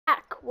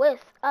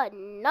with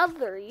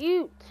another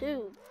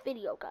YouTube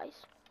video, guys.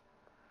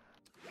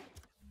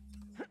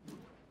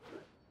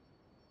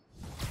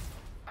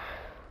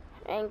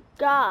 And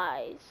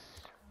guys,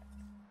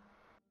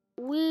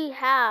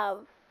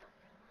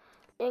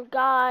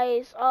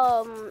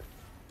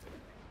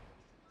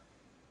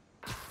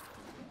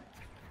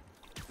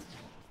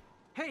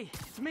 Hey,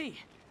 it's me.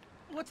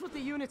 What's with the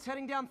units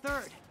heading down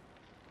 3rd?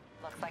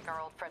 Looks like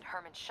our old friend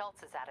Herman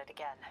Schultz is at it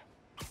again.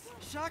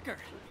 Shocker.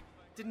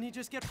 Didn't he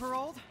just get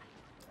paroled?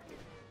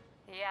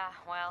 Yeah,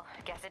 well,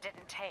 I guess it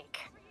didn't take.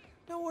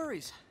 No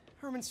worries.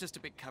 Herman's just a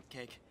big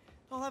cupcake.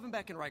 I'll have him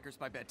back in Rikers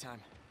by bedtime.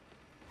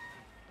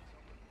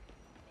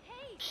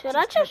 should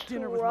I just had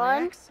dinner with my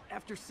run? ex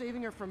after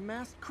saving her from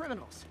masked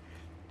criminals.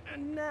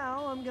 And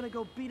now I'm gonna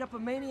go beat up a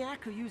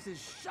maniac who uses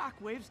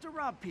shockwaves to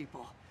rob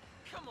people.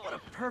 What a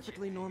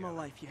perfectly normal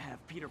life you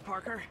have, Peter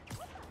Parker.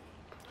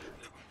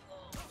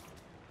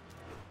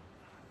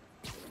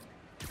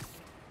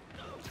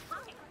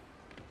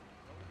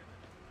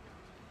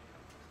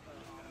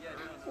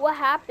 What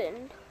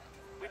happened?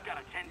 We've got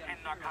a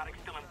 10-10 narcotics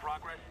still in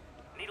progress.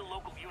 Need a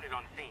local unit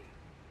on scene.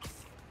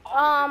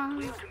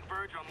 Please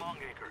converge on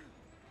Longacre.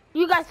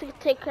 You guys can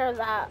take care of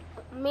that.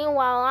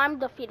 Meanwhile, I'm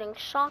defeating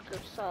Shocker,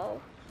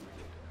 so...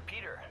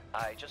 Peter,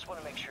 I just want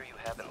to make sure you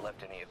haven't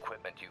left any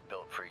equipment you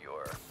built for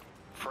your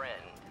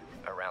friend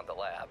around the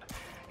lab.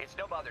 It's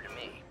no bother to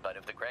me, but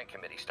if the grant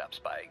committee stops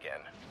by again...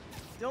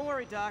 Don't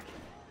worry, Doc.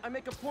 I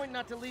make a point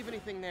not to leave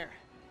anything there.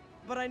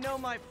 But I know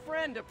my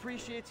friend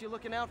appreciates you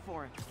looking out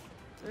for him.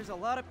 There's a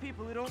lot of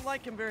people who don't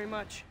like him very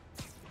much.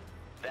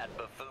 That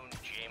buffoon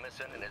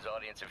Jameson and his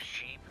audience of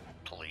sheep?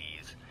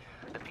 Please.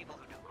 The people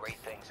who do great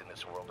things in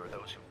this world are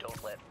those who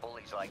don't let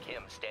bullies like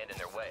him stand in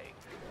their way.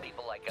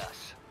 People like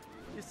us.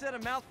 You said a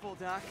mouthful,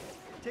 Doc.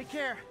 Take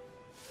care.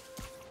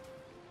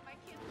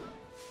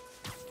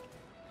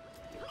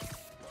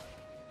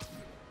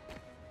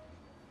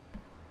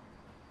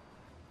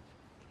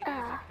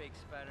 Fake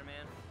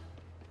Spider-Man.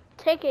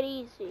 Take it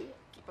easy.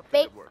 Keep up the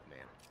Fake. good work,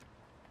 man.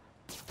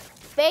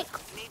 Fake.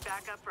 Need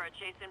backup for a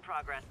chase in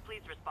progress.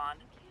 Please respond.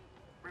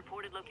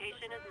 Reported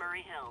location is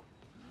Murray Hill.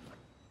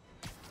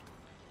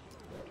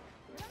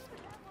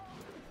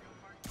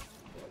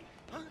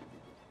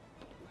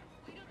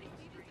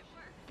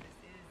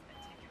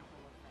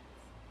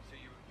 So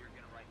you're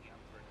gonna write me up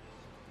for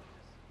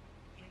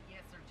this?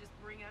 Yes, sir. Just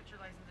bring out your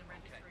license and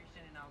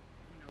registration, and I'll,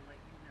 let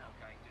you know.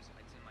 Okay, it's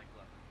in my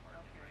glove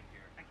compartment right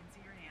here. I can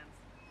see your hands.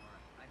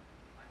 Alright,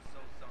 I'm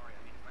so sorry.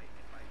 I mean,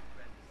 if I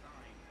read the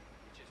sign,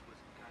 it just was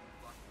kind of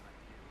blunt when I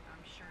did.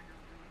 I'm sure you're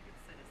a really good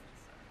citizen,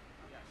 sir.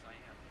 Yes, I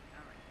am.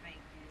 All right,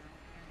 thank you.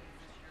 And is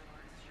this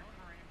your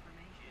current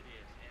information? It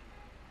is, and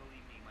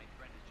believe me, my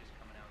friend is just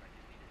coming out. I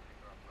just need to pick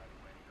her up right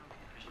away.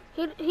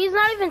 He's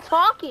not even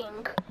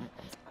talking.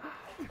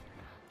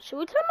 Should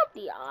we turn up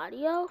the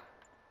audio?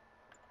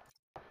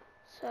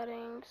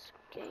 Settings,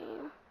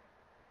 game.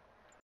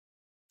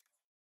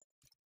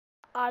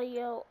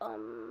 Audio,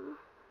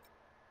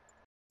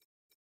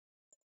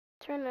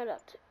 turn it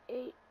up to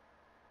 8.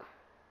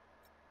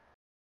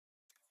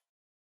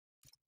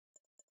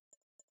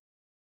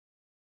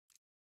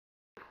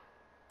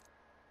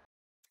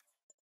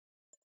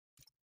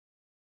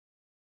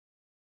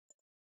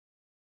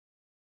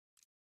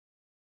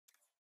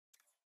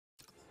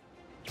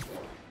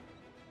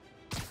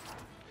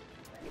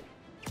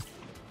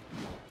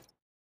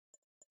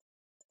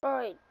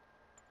 Alright,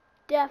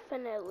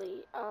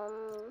 definitely,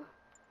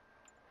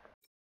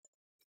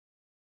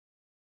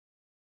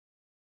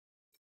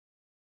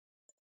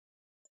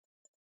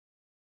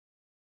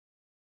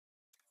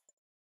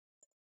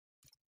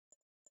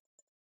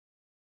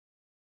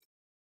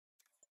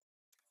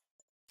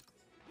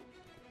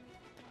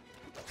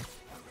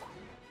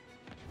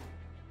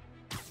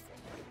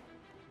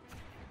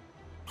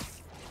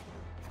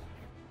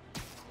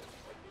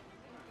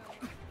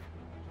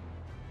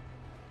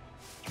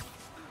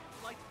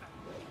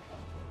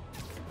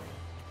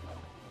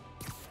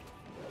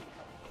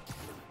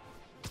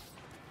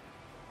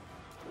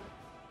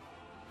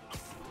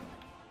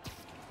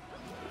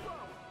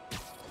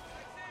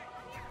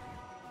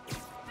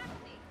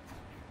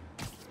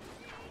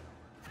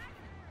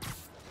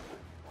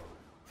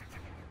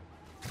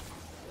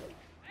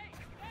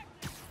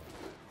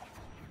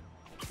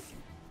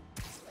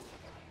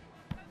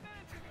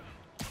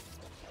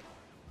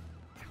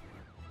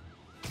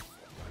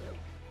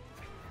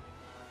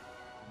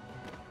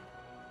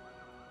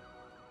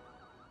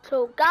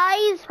 so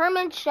guys,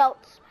 Herman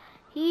Schultz,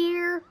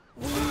 here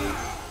we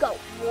go.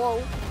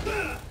 Whoa.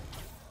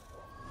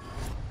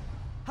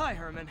 Hi,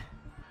 Herman.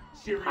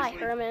 Hi,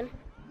 Herman.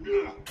 Give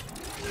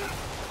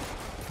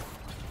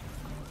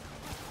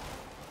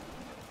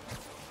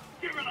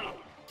it up!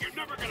 You're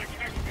never gonna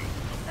catch me!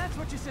 That's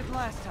what you said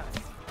last time.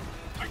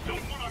 I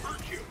don't want to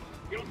hurt you!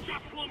 You'll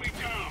just slow me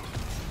down!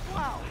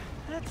 Wow,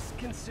 that's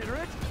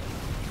considerate.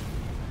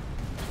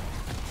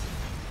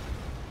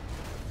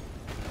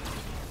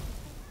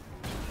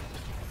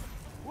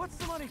 What's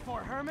the money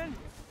for, Herman?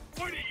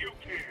 Why do you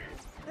care?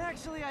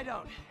 Actually, I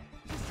don't.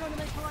 Just trying to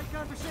make polite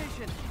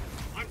conversation.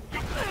 I'm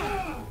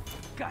just...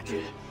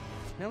 Gotcha.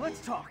 Now let's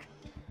talk.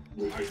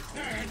 I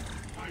said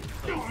I'm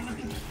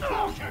done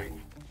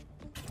talking!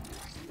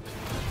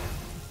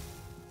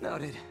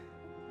 Noted.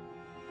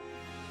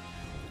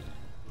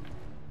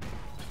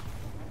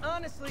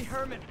 Honestly,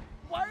 Herman,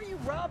 why are you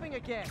robbing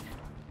again?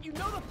 You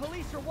know the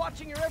police are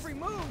watching your every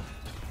move.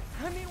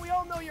 I mean, we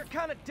all know you're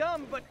kind of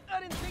dumb, but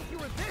I didn't think you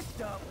were this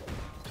dumb.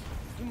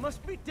 You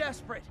must be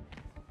desperate,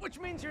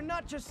 which means you're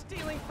not just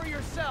stealing for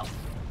yourself.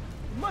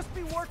 You must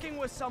be working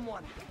with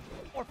someone,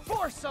 or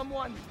for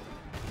someone.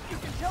 You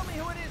can tell me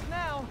who it is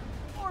now,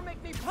 or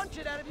make me punch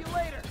it out of you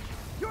later.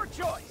 Your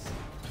choice.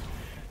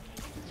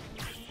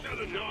 Said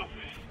enough.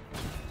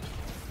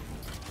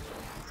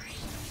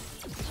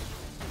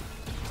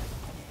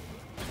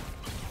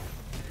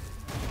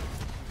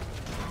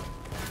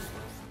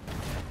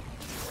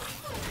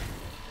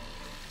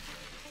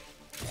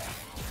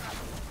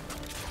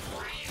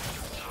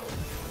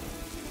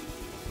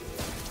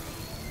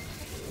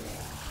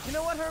 You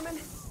know what, Herman?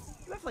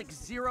 You have like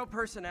zero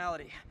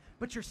personality,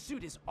 but your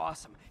suit is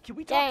awesome. Can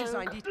we talk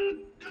design details?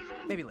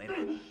 Maybe later.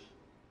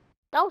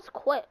 That was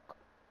quick.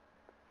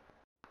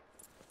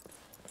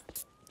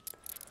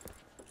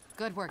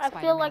 Good work, I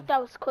Spider-Man. feel like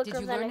that was quicker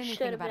Did you than learn it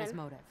should anything have about been. his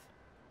motive?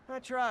 I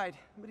tried,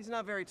 but he's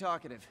not very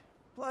talkative.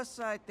 Plus,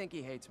 I think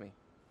he hates me.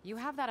 You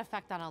have that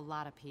effect on a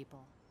lot of people.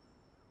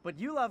 But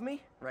you love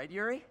me, right,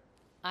 Yuri?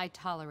 I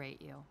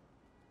tolerate you.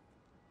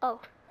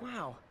 Oh,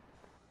 Wow.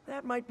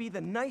 That might be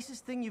the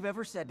nicest thing you've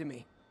ever said to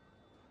me.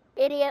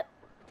 idiot.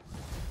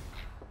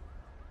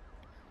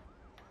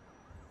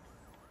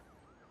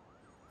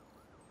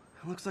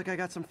 Looks like I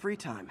got some free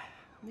time.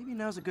 Maybe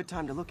now's a good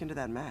time to look into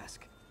that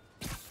mask.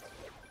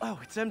 Oh,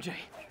 it's MJ.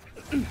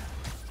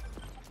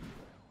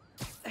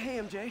 Hey,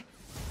 MJ.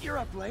 You're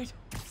up late.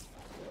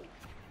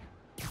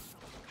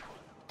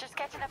 Just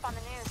catching up on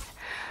the news.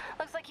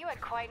 Looks like you had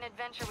quite an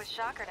adventure with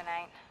Shocker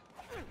tonight.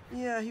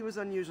 Yeah, he was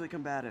unusually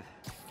combative.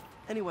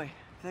 Anyway,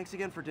 thanks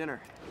again for dinner.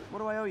 What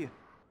do I owe you?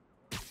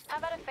 How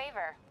about a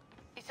favor?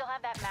 You still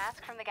have that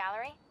mask from the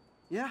gallery?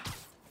 Yeah.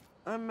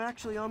 I'm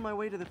actually on my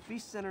way to the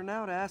Feast Center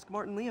now to ask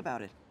Martin Lee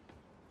about it.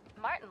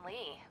 Martin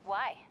Lee?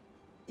 Why?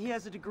 He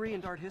has a degree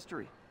in art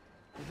history.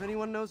 If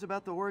anyone knows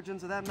about the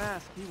origins of that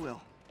mask, he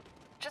will.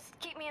 Just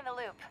keep me in the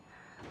loop.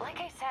 Like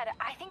I said,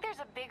 I think there's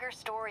a bigger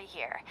story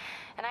here,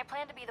 and I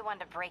plan to be the one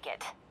to break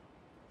it.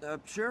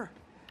 Sure.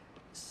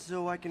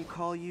 So I can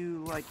call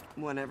you, like,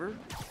 whenever?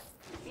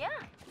 Yeah,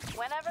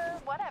 whenever,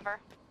 whatever.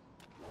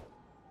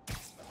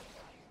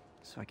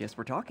 So I guess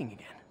we're talking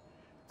again.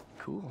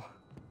 Cool.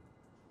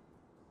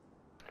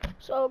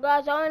 So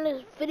guys, I'll end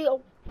this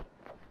video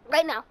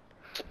right now.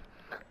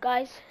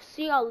 Guys,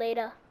 see y'all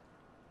later.